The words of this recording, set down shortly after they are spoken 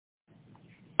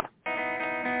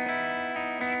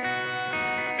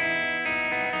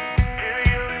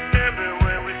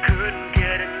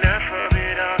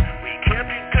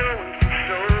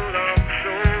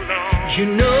You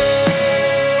know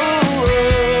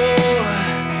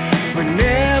we're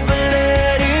never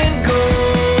letting go.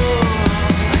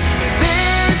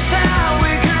 This time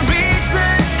we can reach the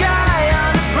sky.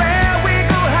 On a prayer we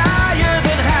go higher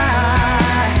than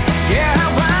high. Yeah,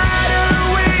 how wide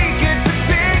awake, it's a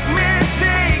big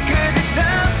mistake, 'cause it's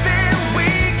something we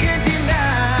can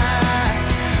deny.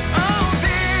 Oh,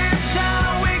 this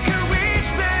time we can reach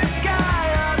the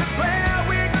sky. On a prayer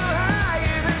we go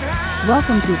higher than high.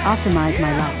 Welcome to Optimize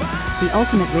My Life, the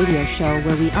ultimate radio show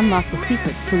where we unlock the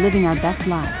secrets to living our best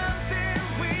lives.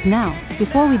 Now,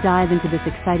 before we dive into this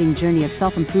exciting journey of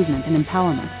self-improvement and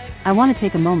empowerment, I want to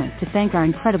take a moment to thank our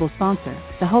incredible sponsor,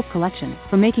 the Hope Collection,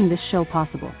 for making this show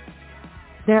possible.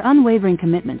 Their unwavering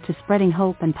commitment to spreading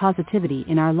hope and positivity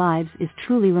in our lives is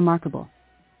truly remarkable.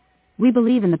 We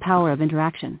believe in the power of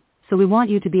interaction, so we want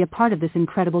you to be a part of this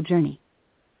incredible journey.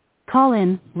 Call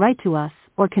in, write to us,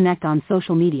 or connect on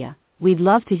social media. We'd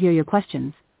love to hear your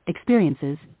questions,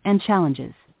 experiences, and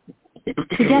challenges.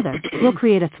 Together, we'll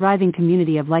create a thriving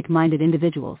community of like-minded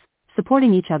individuals,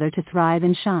 supporting each other to thrive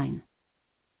and shine.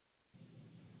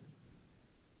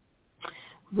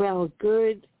 Well,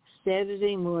 good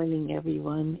Saturday morning,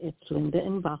 everyone. It's Linda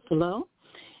in Buffalo,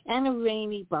 and a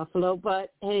rainy Buffalo,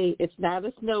 but hey, it's not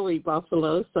a snowy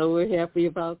Buffalo, so we're happy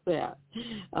about that.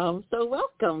 So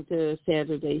welcome to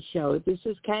Saturday's show. This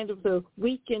is kind of the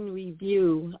week in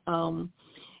review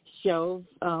show,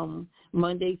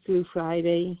 Monday through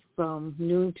Friday from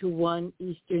noon to 1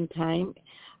 Eastern Time.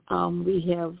 We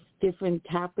have different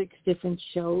topics, different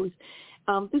shows.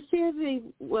 The Saturday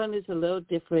one is a little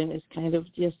different. It's kind of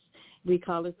just, we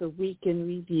call it the week in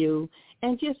review,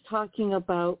 and just talking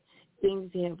about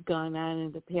things that have gone on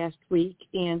in the past week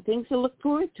and things to look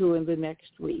forward to in the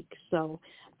next week. So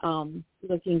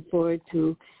looking forward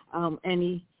to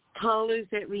any callers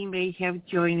that we may have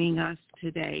joining us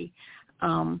today.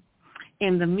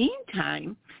 In the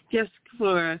meantime, just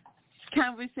for a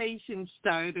conversation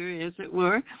starter, as it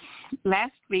were,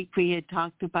 last week we had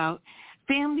talked about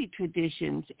family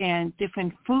traditions and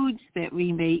different foods that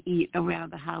we may eat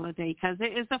around the holiday, because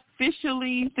it is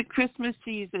officially the Christmas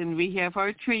season. We have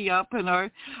our tree up and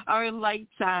our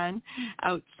lights on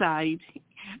outside,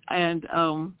 and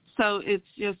so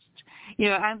it's just, you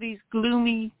know, on these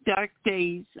gloomy, dark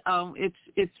days,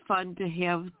 it's fun to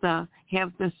have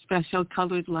the special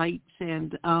colored lights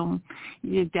and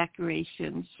the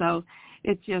decorations. So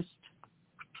it's just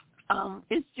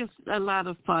a lot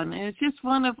of fun, and it's just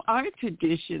one of our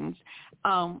traditions.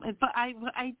 But I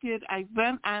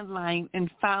went online and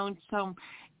found some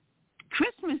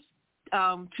Christmas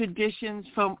traditions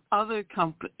from other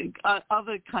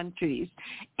countries,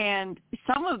 and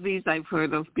some of these I've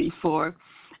heard of before,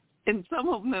 and some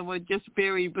of them were just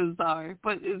very bizarre.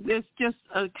 But it's just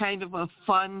a kind of a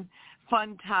fun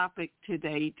topic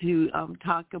today to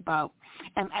talk about.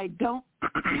 And I don't,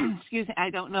 I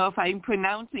don't know if I'm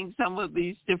pronouncing some of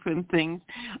these different things.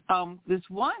 This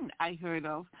one I heard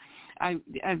of,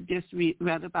 I've just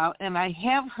read about, and I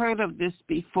have heard of this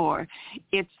before.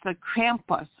 It's the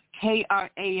Krampus,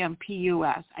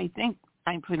 Krampus. I think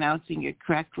I'm pronouncing it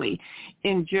correctly,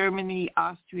 in Germany,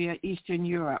 Austria, Eastern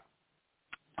Europe.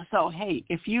 So, hey,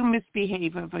 if you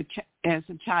misbehave as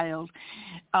a child,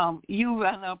 you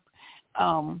run up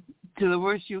to the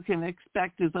worst you can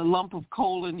expect is a lump of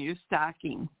coal in your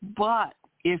stocking. But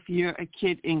if you're a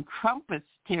kid in Krampus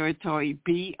territory,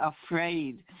 be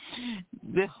afraid.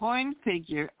 The horned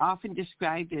figure, often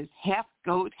described as half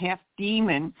goat, half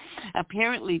demon,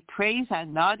 apparently preys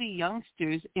on naughty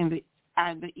youngsters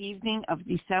on the evening of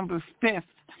December 5th.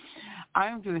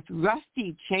 Armed with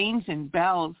rusty chains and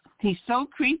bells. He's so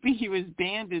creepy he was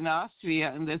banned in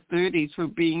Austria in the 30s for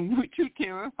being too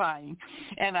terrifying.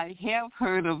 And I have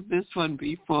heard of this one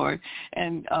before,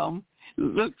 and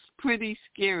looks pretty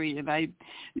scary. And I'd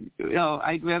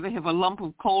rather have a lump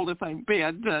of coal if I'm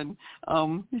bad than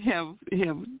have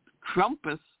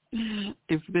Krampus,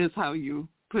 if that's how you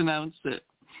pronounce it.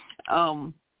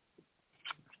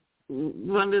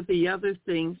 One of the other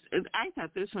things, I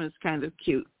thought this one was kind of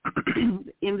cute.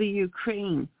 In the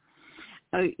Ukraine,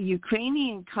 a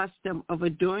Ukrainian custom of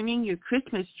adorning your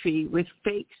Christmas tree with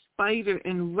fake spider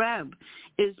and web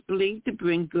is believed to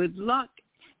bring good luck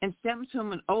and stems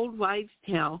from an old wives'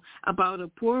 tale about a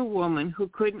poor woman who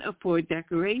couldn't afford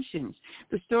decorations.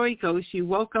 The story goes she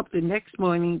woke up the next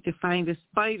morning to find a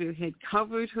spider had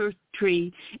covered her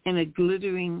tree in a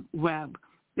glittering web.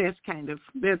 That's kind of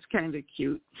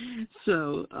cute.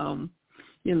 So,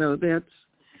 that's,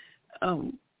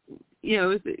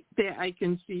 that I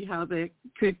can see how that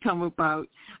could come about.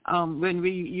 When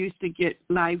we used to get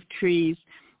live trees,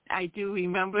 I do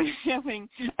remember having,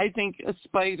 I think, a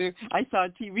spider. I saw a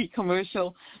TV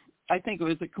commercial. I think it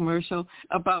was a commercial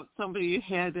about somebody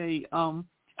who had a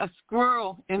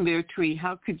squirrel in their tree.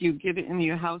 How could you get it in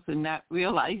your house and not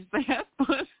realize that?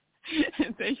 But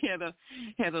they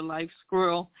had a live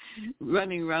squirrel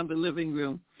running around the living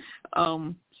room.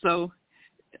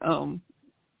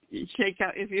 Shake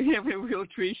out, if you have a real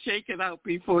tree, shake it out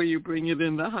before you bring it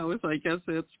in the house. I guess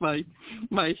that's my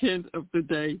hint of the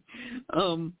day.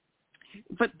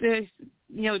 But there's,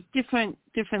 different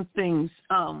things.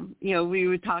 We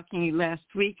were talking last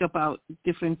week about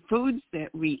different foods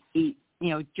that we eat,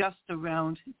 just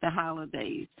around the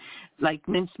holidays, like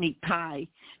mincemeat pie,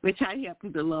 which I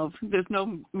happen to love. There's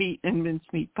no meat in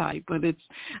mincemeat pie, but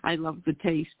I love the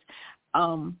taste.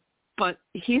 But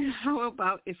how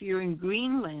about if you're in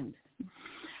Greenland,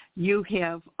 you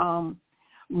have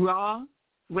raw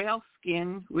whale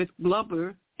skin with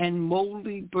blubber and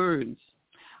moldy birds.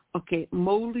 Okay,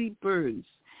 moldy birds.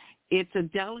 It's a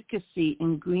delicacy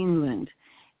in Greenland.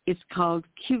 It's called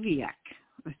kiviak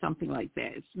or something like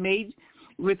that. It's made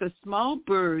with a small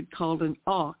bird called an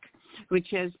auk, which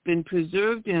has been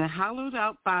preserved in a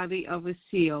hollowed-out body of a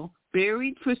seal,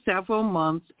 buried for several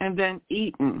months, and then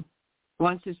eaten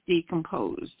once it's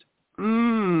decomposed.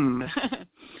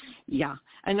 Yeah.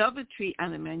 Another treat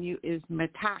on the menu is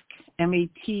matak,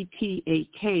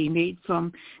 M-A-T-T-A-K, made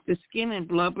from the skin and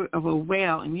blubber of a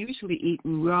whale and usually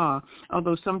eaten raw,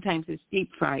 although sometimes it's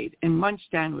deep-fried and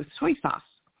munched on with soy sauce.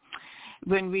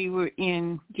 When we were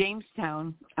in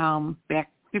Jamestown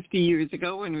back 50 years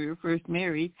ago when we were first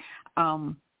married,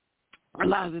 a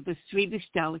lot of the Swedish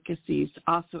delicacies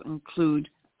also include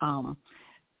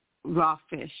raw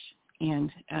fish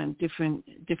and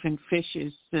different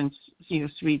fishes, since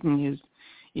Sweden is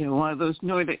one of those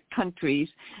Nordic countries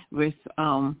with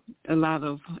a lot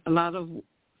of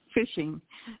fishing,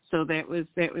 so that was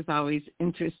always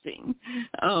interesting.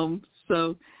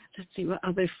 So let's see what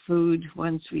other food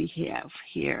ones we have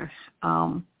here.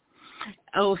 I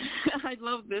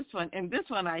love this one, and this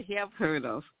one I have heard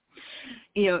of.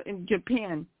 In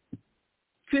Japan,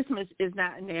 Christmas is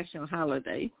not a national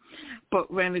holiday,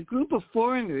 but when a group of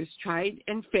foreigners tried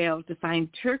and failed to find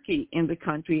turkey in the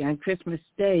country on Christmas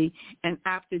Day and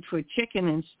opted for chicken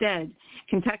instead,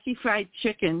 Kentucky Fried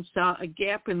Chicken saw a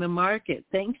gap in the market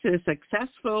thanks to the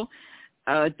successful,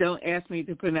 don't ask me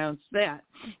to pronounce that,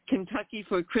 Kentucky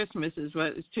for Christmas is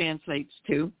what it translates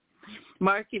to,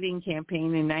 marketing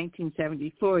campaign in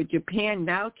 1974. Japan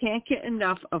now can't get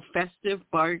enough of festive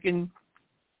bargain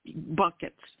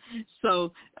buckets.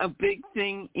 So a big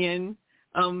thing in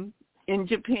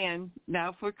Japan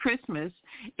now for Christmas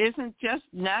isn't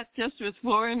not just with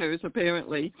foreigners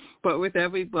apparently, but with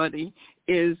everybody,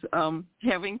 is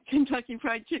having Kentucky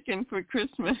Fried Chicken for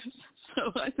Christmas.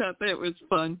 So I thought that was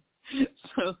fun.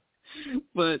 So,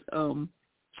 but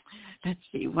let's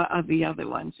see, what are the other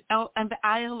ones? Oh, and the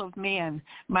Isle of Man.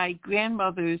 My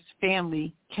grandmother's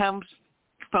family comes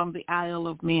from the Isle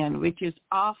of Man, which is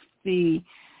off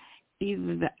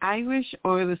either the Irish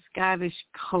or the Scottish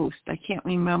coast. I can't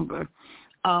remember.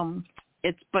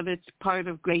 It's part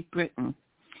of Great Britain.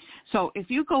 So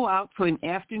if you go out for an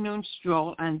afternoon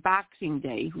stroll on Boxing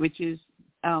Day, which is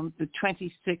the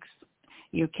 26th,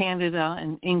 Canada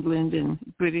and England and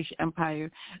British Empire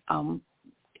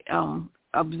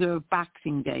observe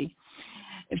Boxing Day.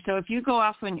 So if you go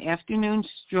out for an afternoon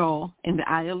stroll in the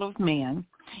Isle of Man,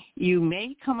 you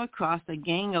may come across a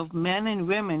gang of men and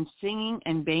women singing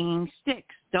and banging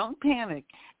sticks. Don't panic.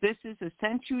 This is a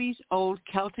centuries-old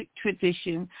Celtic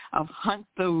tradition of hunt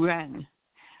the wren.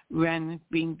 Wren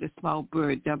being the small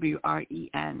bird,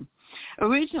 W-R-E-N.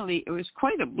 Originally, it was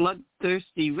quite a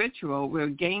bloodthirsty ritual where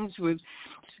gangs would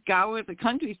scour the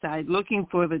countryside looking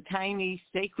for the tiny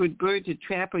sacred bird to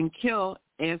trap and kill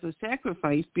as a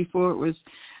sacrifice before it was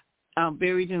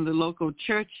buried in the local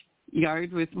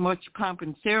churchyard with much pomp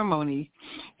and ceremony.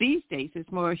 These days, it's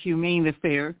more a humane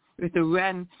affair, with the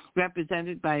wren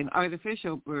represented by an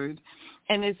artificial bird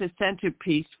and is a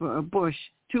centerpiece for a bush.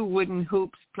 2 wooden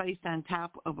hoops placed on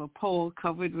top of a pole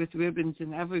covered with ribbons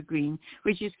and evergreen,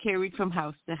 which is carried from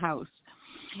house to house.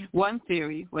 One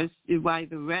theory was why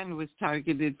the wren was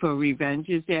targeted for revenge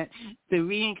is that the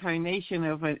reincarnation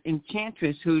of an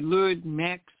enchantress who lured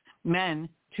men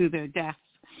to their deaths.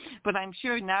 But I'm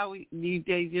sure now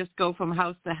they just go from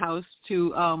house to house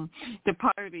to the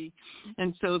party,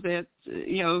 and so that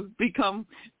become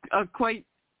a quite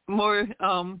more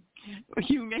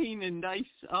humane and nice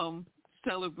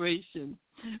celebration.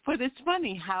 But it's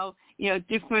funny how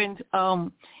different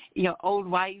old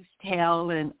wives' tale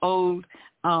and old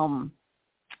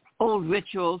old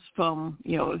rituals from,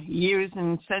 years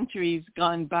and centuries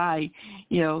gone by,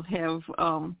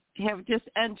 have just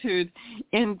entered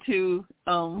into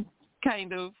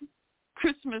kind of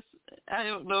Christmas. I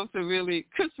don't know if they're really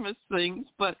Christmas things,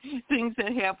 but things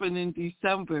that happen in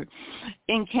December.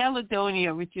 In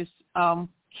Caledonia, which is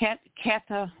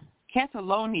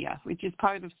Catalonia, which is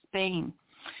part of Spain,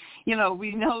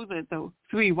 we know that the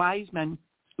three wise men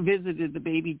visited the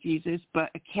baby Jesus,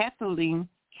 but a Catalan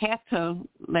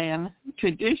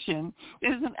tradition,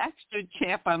 there's an extra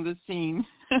chap on the scene.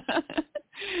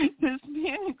 This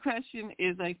man in question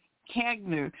is a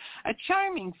Cagner, a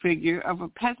charming figure of a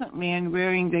peasant man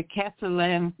wearing the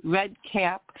Catalan red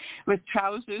cap with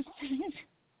trousers,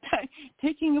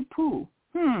 taking a poo.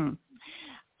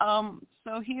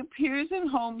 So he appears in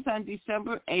homes on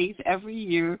December 8th every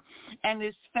year and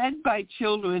is fed by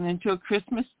children until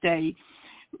Christmas Day.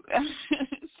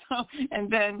 And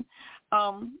then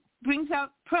brings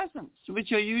out presents,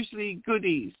 which are usually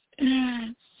goodies.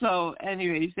 So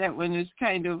anyways, that one is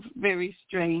kind of very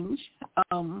strange.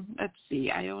 Let's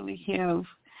see, I only have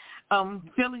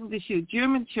filling the shoe,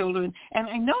 German children, and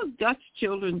I know Dutch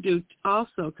children do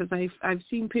also, because I've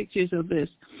seen pictures of this.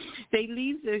 They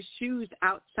leave their shoes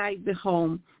outside the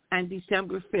home on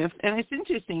December 5th. And it's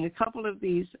interesting, a couple of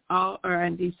these all are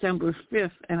on December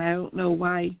 5th, and I don't know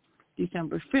why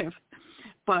December 5th.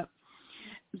 But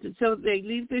so they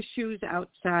leave their shoes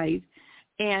outside,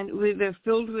 and they're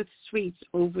filled with sweets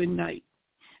overnight.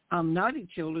 Naughty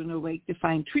children awake to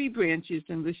find tree branches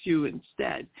in the shoe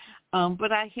instead.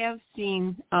 But I have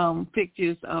seen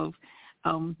pictures of,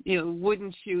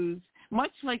 wooden shoes,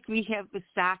 much like we have the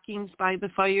stockings by the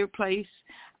fireplace.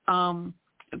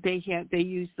 They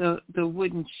use the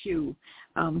wooden shoe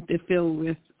to fill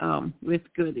with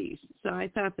goodies. So I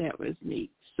thought that was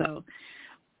neat. So,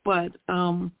 but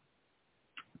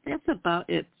that's about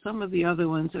it. Some of the other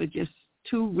ones are just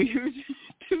too weird,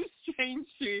 too strange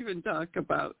to even talk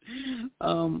about.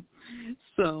 But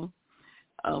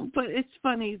it's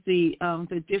funny the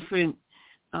different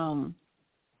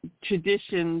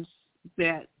traditions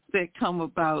that come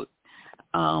about.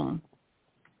 And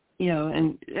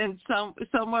some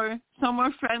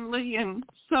are friendly and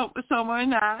some are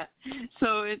not.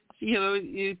 So it's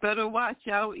you better watch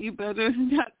out. You better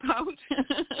not pout.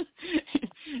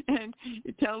 And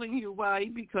telling you why,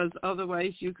 because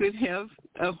otherwise you could have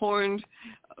a horned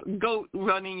goat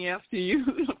running after you.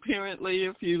 Apparently,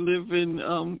 if you live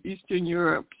in Eastern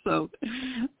Europe. So,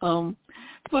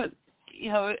 but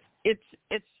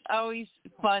it's always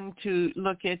fun to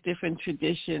look at different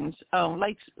traditions,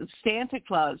 like Santa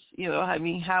Claus,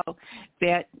 how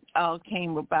that all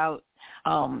came about,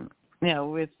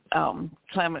 with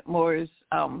Clement Moore's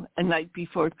A Night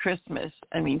Before Christmas.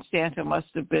 I mean, Santa must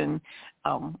have been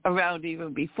around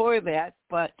even before that,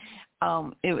 but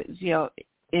it was,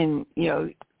 in,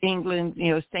 England,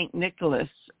 St. Nicholas,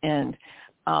 and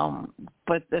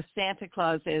but the Santa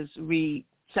Claus, as we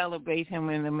celebrate him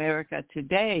in America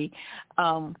today,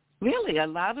 really a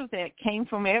lot of that came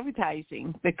from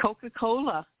advertising, the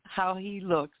Coca-Cola, how he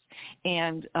looks,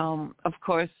 and of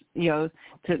course,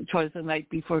 towards the night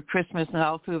before Christmas and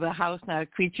all through the house, not a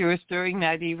creature was stirring,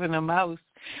 not even a mouse,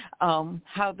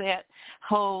 how that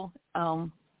whole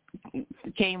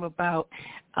came about.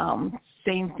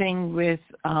 Same thing with,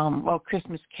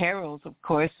 Christmas carols, of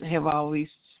course, have always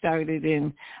started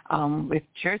in with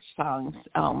church songs,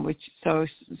 which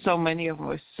so many of them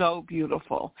are so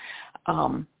beautiful.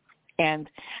 And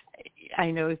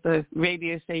I know the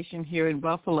radio station here in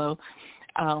Buffalo,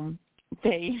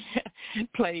 they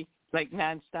play like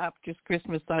nonstop just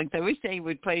Christmas songs. I wish they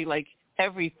would play like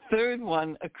every third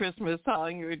one a Christmas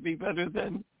song. It would be better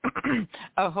than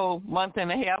a whole month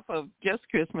and a half of just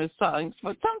Christmas songs.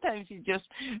 But sometimes we just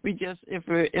if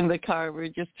we're in the car, we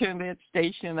just turn that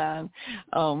station on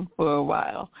for a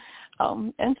while.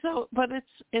 And so, but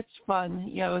it's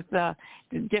fun, the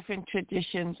different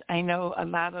traditions. I know a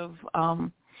lot of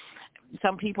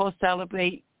some people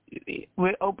celebrate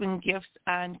with open gifts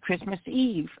on Christmas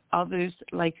Eve. Others,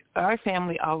 like our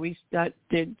family, always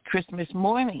did Christmas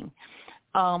morning.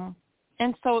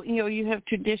 And so, you have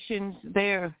traditions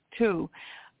there too.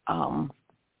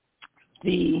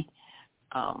 The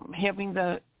having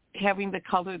the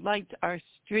colored lights. Our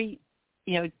street,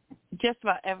 just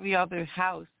about every other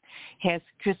house has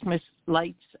Christmas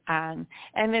lights on,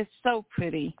 and it's so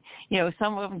pretty.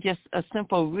 Some of them just a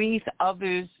simple wreath,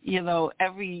 others,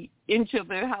 every inch of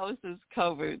their house is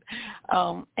covered.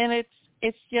 And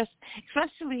it's just,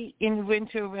 especially in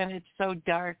winter when it's so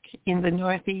dark in the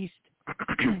Northeast,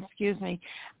 excuse me,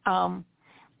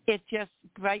 it just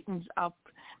brightens up.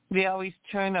 We always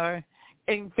turn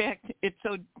in fact, it's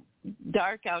so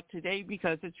dark out today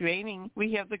because it's raining,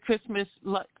 we have the Christmas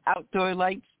outdoor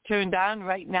lights turned on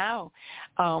right now,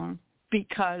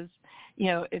 because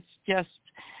it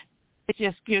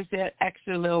just gives that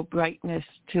extra little brightness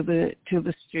to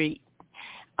the street.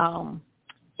 And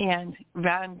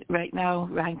Ron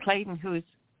Clayton, who's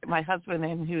my husband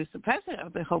and who's the president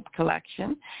of the Hope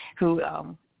Collection, who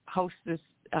hosts this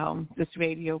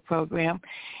radio program,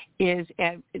 is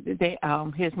at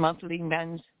his monthly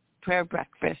men's prayer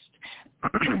breakfast.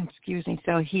 Excuse me.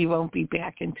 So he won't be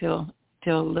back until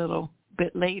a little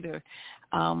bit later.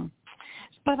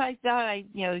 But I thought I'd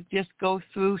just go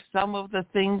through some of the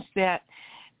things that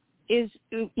is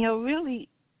really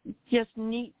just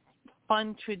neat,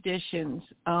 fun traditions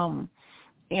from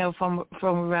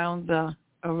around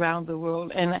the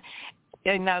world. And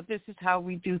now this is how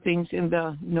we do things in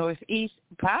the Northeast.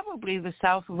 Probably the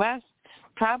Southwest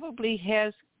probably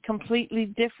has completely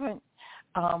different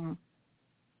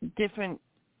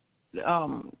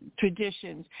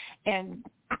traditions. And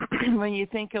when you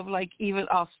think of like even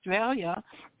Australia,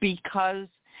 because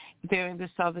they're in the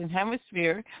Southern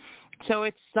Hemisphere, so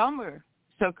it's summer.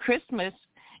 So Christmas,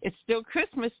 it's still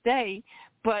Christmas Day,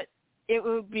 but it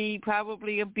would be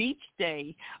probably a beach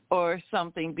day or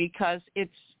something because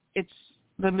it's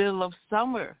the middle of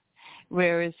summer,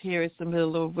 whereas here it's the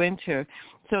middle of winter.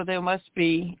 So there must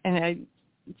be, and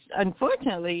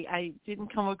unfortunately, I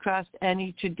didn't come across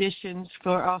any traditions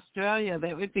for Australia.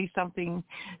 That would be something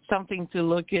to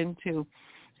look into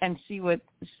and see what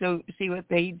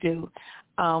they do.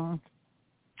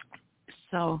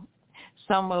 So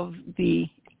some of the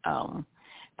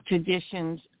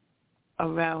traditions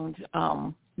around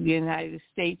the United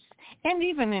States and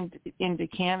even into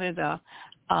Canada,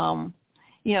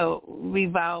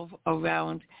 revolve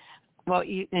around. Well,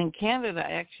 in Canada,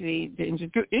 actually,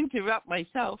 to interrupt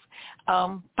myself,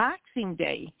 Boxing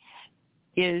Day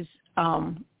is,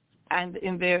 and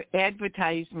in their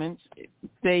advertisements,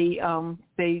 they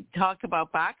talk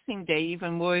about Boxing Day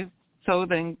even more so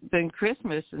than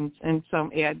Christmas in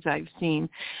some ads I've seen.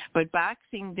 But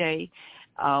Boxing Day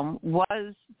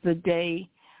was the day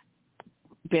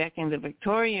back in the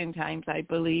Victorian times, I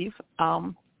believe,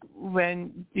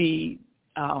 when the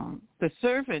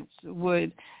servants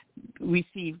would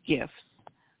receive gifts.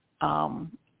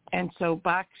 And so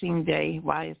Boxing Day,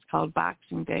 why it's called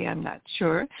Boxing Day, I'm not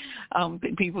sure.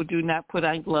 People do not put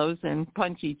on gloves and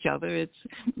punch each other. It's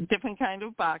a different kind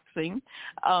of boxing.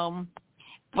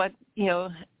 But,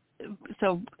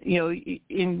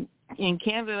 in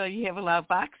Canada, you have a lot of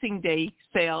Boxing Day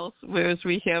sales, whereas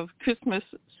we have Christmas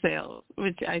sales,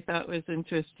 which I thought was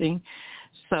interesting.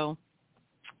 So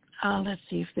let's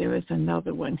see if there is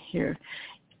another one here.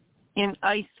 In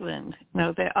Iceland,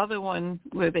 now the other one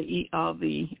where they eat all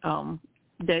the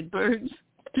dead birds,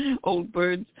 old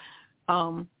birds,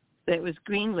 that was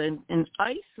Greenland. In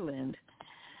Iceland,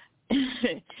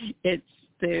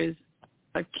 there's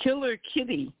a killer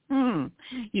kitty.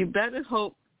 You better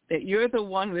hope that you're the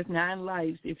one with 9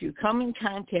 lives if you come in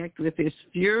contact with this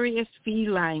furious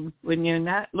feline when you're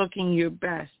not looking your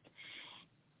best.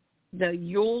 The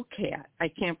Yule cat, I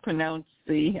can't pronounce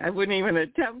I wouldn't even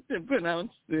attempt to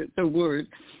pronounce the word,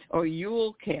 or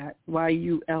Yule cat,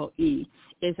 Y-U-L-E,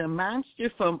 is a monster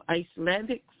from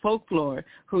Icelandic folklore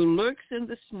who lurks in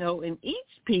the snow and eats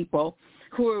people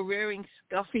who are wearing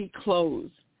scuffy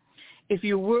clothes. If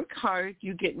you work hard,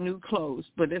 you get new clothes,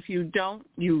 but if you don't,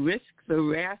 you risk the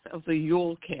wrath of the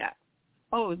Yule cat.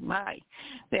 Oh my,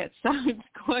 that sounds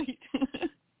quite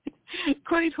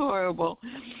horrible.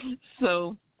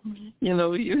 So,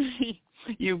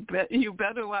 you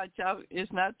better watch out.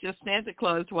 It's not just Santa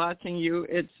Claus watching you.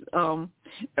 It's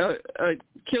a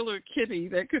killer kitty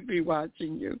that could be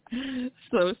watching you.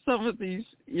 So some of these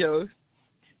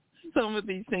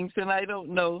things, and I don't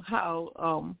know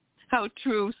how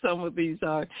true some of these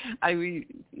are. We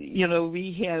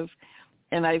have,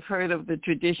 and I've heard of the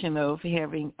tradition of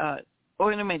having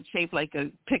ornament shaped like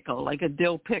a pickle, like a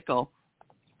dill pickle,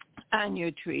 on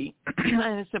your tree.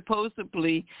 And it's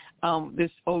supposedly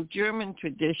this old German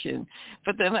tradition.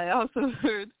 But then I also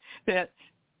heard that,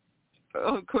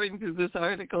 according to this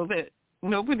article, that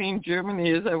nobody in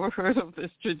Germany has ever heard of this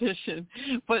tradition.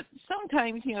 But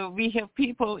sometimes, we have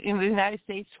people in the United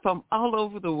States from all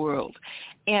over the world.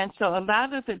 And so a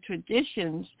lot of the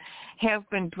traditions have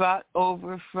been brought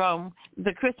over from,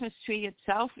 the Christmas tree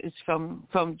itself is from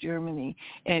Germany.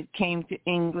 And it came to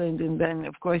England and then,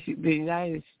 of course, the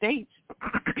United States.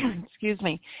 Excuse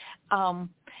me.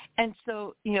 And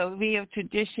so, we have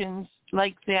traditions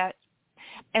like that.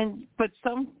 But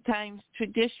sometimes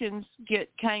traditions get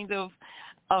kind of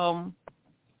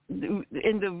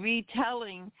in the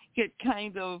retelling get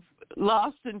kind of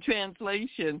lost in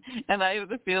translation, and I have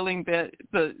the feeling that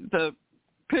the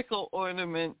pickle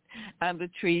ornament on the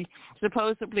tree,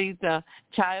 supposedly the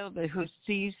child who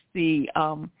sees the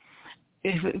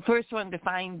first one to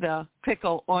find the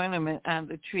pickle ornament on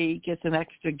the tree gets an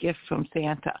extra gift from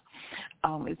Santa.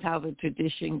 Is how the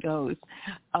tradition goes.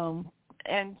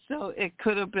 And so it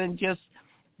could have been just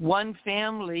one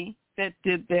family that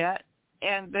did that,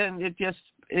 and then it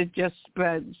just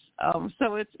spreads.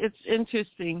 So it's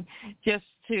interesting just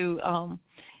to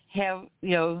have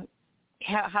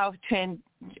how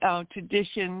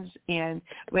traditions and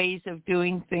ways of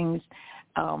doing things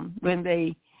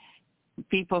when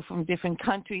people from different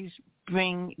countries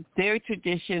bring their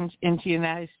traditions into the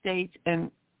United States,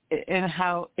 and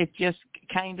how it just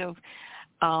kind of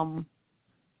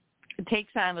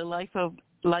takes on a life of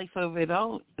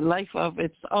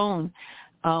its own.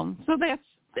 So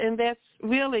that's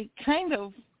really kind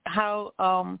of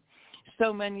how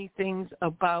so many things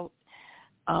about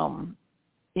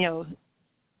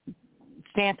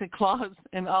Santa Claus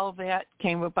and all that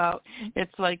came about.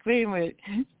 It's like, wait a minute,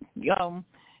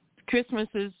 Christmas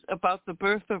is about the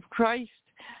birth of Christ,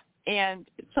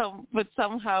 but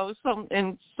somehow,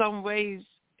 in some ways,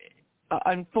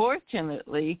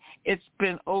 unfortunately, it's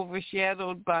been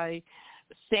overshadowed by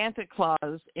Santa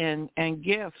Claus and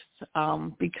gifts,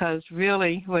 because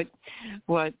really what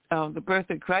the birth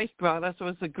of Christ brought us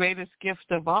was the greatest gift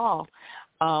of all.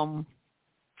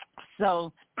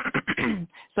 So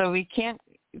we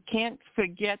can't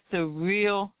forget the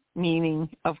real meaning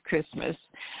of Christmas.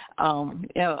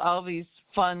 All these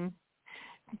fun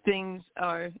things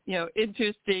are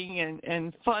interesting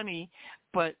and funny,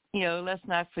 but let's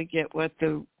not forget what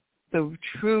the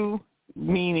true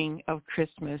meaning of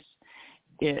Christmas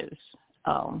is.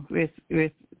 With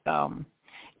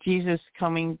Jesus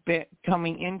coming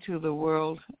into the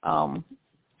world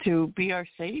to be our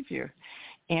Savior,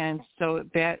 and so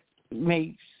that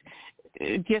makes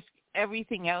just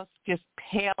everything else just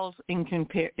pales in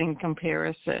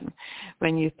comparison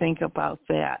when you think about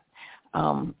that.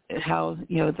 How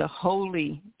the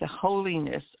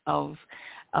holiness of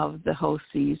the whole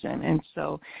season, and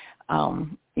so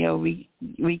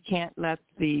we can't let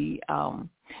the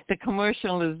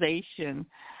commercialization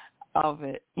of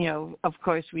it. Of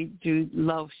course, we do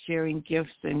love sharing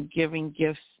gifts and giving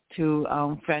gifts to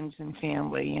friends and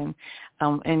family,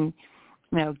 and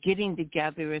getting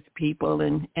together with people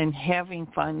and having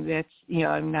fun. That's,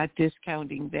 I'm not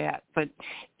discounting that, but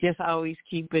just always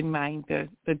keep in mind the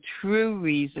true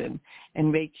reason,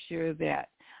 and make sure that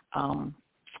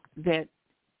that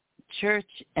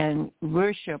church and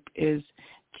worship is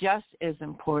just as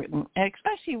important, and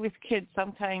especially with kids.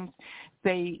 Sometimes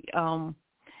they, all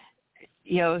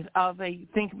they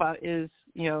think about is,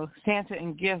 Santa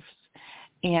and gifts,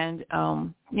 and,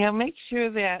 make sure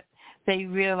that they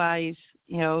realize,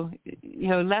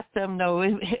 let them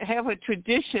know, have a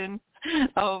tradition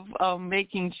of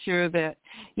making sure that,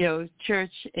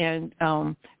 church and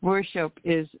worship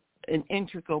is an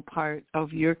integral part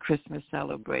of your Christmas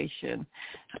celebration.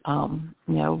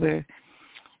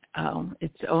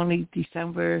 It's only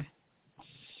December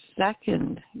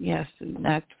 2nd, yes,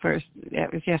 not first,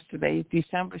 that was yesterday,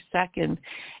 December 2nd,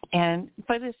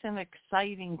 but it's an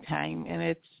exciting time, and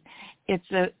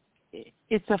it's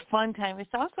a fun time.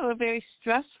 It's also a very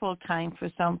stressful time for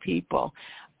some people,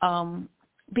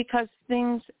 because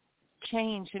things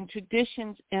change and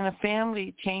traditions in a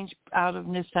family change out of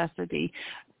necessity.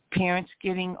 Parents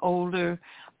getting older,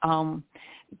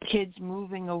 kids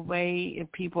moving away,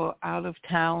 and people out of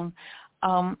town.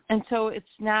 And so it's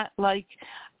not like,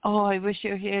 I wish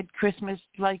I had Christmas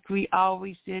like we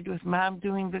always did, with Mom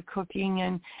doing the cooking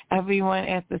and everyone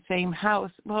at the same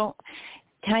house. Well,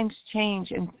 times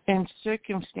change and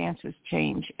circumstances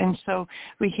change. And so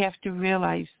we have to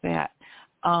realize that,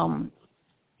 I'm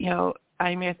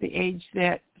at the age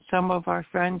that some of our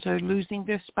friends are losing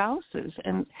their spouses,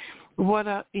 and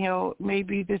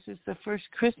maybe this is the first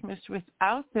Christmas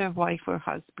without their wife or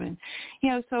husband.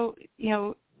 So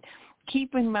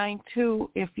keep in mind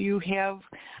too, if you have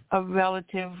a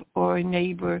relative or a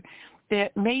neighbor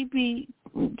that maybe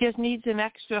just needs an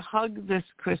extra hug this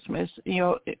Christmas,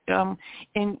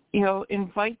 and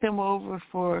invite them over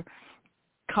for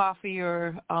coffee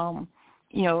or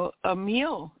a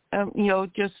meal.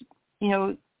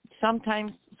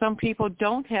 Sometimes some people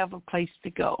don't have a place to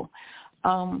go,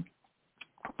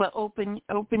 but open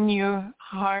your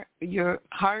heart,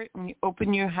 and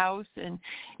open your house, and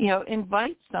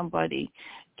invite somebody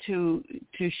to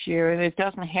share. And it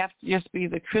doesn't have to just be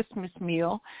the Christmas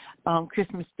meal,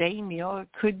 Christmas Day meal. It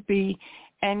could be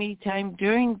any time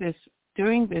during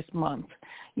this month,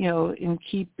 and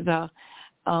keep the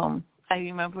I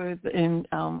remember in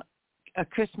A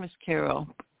Christmas Carol,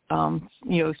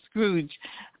 Scrooge,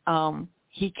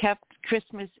 he kept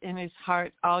Christmas in his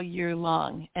heart all year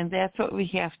long, and that's what we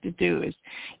have to do, is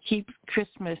keep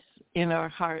Christmas in our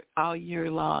heart all year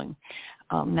long.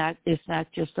 It's not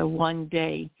just a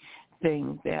one-day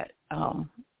thing that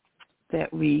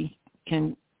we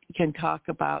can talk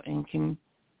about and can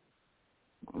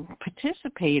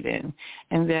participate in,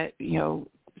 and that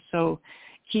so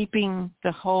keeping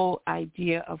the whole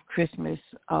idea of Christmas,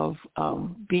 of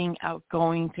being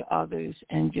outgoing to others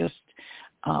and just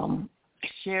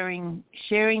sharing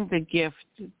the gift,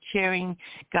 sharing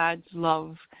God's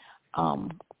love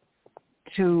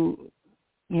to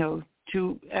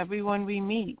everyone we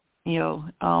meet.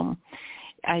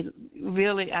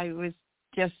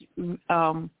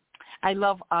 I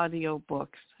love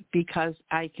audiobooks because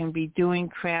I can be doing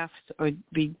crafts or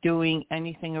be doing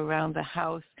anything around the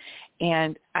house,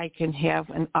 and I can have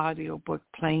an audiobook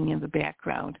playing in the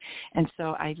background. And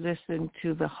so I listen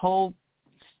to the whole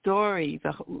story,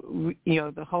 the whole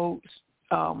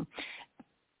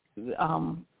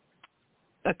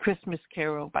A Christmas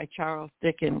Carol by Charles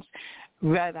Dickens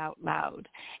read out loud.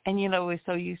 And, we're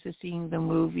so used to seeing the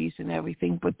movies and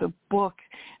everything, but the book,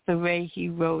 the way he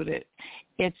wrote it,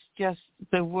 it's just,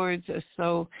 the words are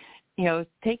so,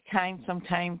 take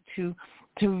sometime to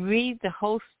read the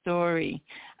whole story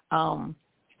of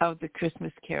the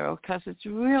Christmas Carol, because it's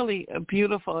really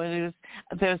beautiful. And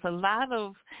there's a lot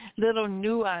of little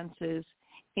nuances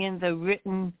in the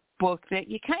written book that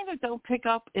you kind of don't pick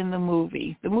up in the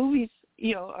movie. The movies,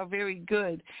 are very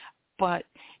good, but,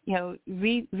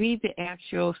 read the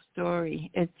actual story.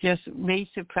 It just may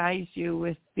surprise you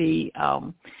with the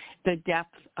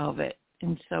depth of it.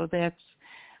 And so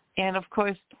and of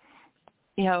course,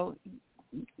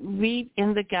 read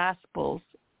in the Gospels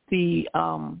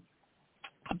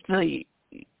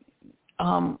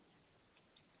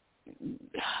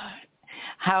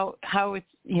how it's,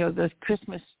 the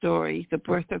Christmas story, the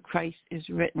birth of Christ is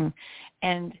written.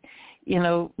 And,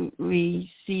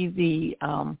 we see the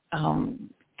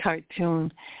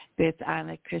cartoon that's on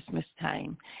at Christmas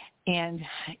time. And,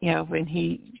 when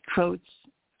he quotes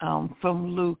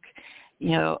from Luke,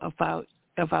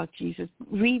 about Jesus,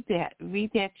 read that to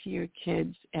your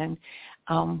kids, and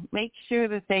make sure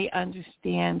that they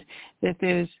understand that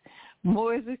there's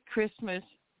more to Christmas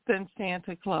than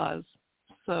Santa Claus.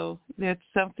 So that's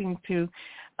something to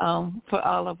for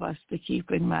all of us to keep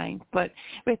in mind. But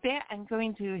with that, I'm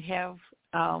going to have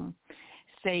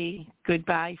say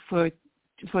goodbye for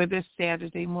this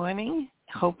Saturday morning.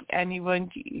 Hope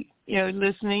anyone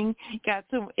listening got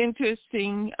some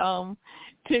interesting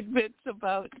tidbits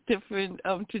about different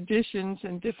traditions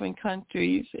in different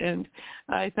countries, and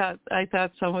I thought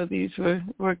some of these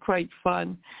were quite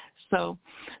fun. So,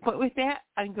 but with that,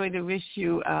 I'm going to wish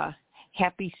you a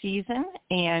happy season,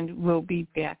 and we'll be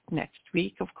back next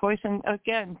week, of course. And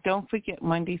again, don't forget,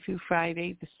 Monday through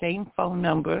Friday, the same phone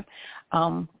number.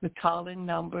 The call-in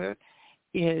number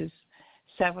is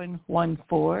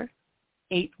 714-816-4688.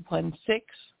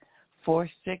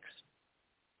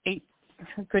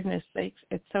 Goodness sakes,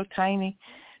 it's so tiny.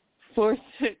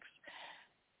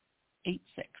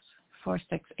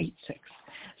 4686.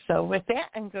 So with that,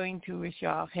 I'm going to wish you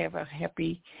all have a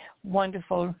happy,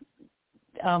 wonderful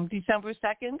December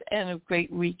 2nd and a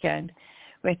great weekend.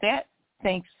 With that,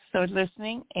 thanks for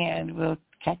listening, and we'll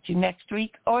catch you next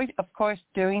week, or, of course,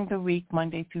 during the week,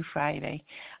 Monday through Friday.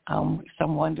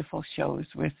 Some wonderful shows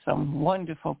with some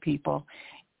wonderful people,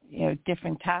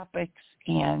 different topics,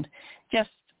 and just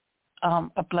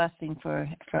a blessing for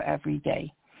every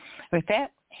day. With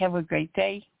that, have a great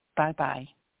day. Bye-bye.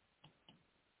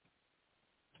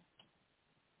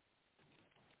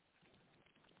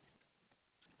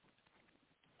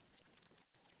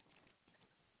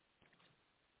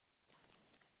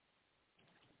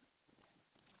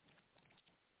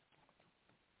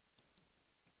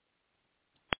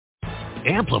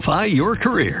 Amplify your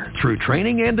career through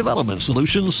training and development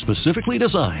solutions specifically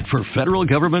designed for federal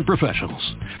government professionals.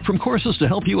 From courses to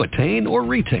help you attain or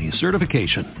retain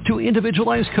certification, to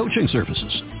individualized coaching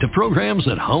services, to programs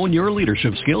that hone your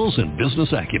leadership skills and business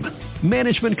acumen,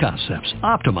 Management Concepts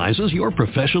optimizes your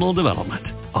professional development.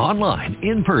 Online,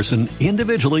 in person,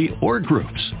 individually, or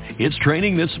groups, it's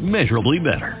training that's measurably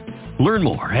better. Learn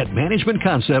more at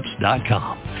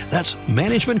managementconcepts.com. That's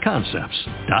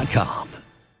managementconcepts.com.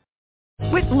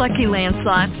 With Lucky Land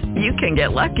Slots, you can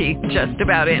get lucky just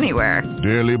about anywhere.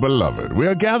 Dearly beloved, we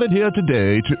are gathered here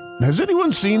today to... Has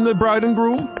anyone seen the bride and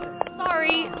groom?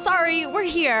 Sorry, we're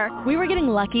here. We were getting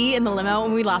lucky in the limo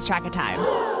and we lost track of time.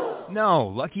 No,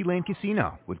 Lucky Land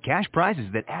Casino, with cash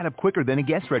prizes that add up quicker than a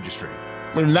guest registry.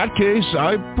 in that case,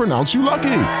 I pronounce you lucky.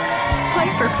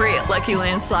 Play for free at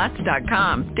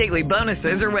LuckyLandSlots.com. Daily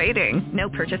bonuses are waiting. No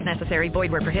purchase necessary.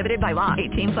 Void where prohibited by law.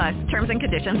 18+. Terms and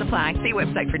conditions apply. See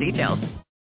website for details.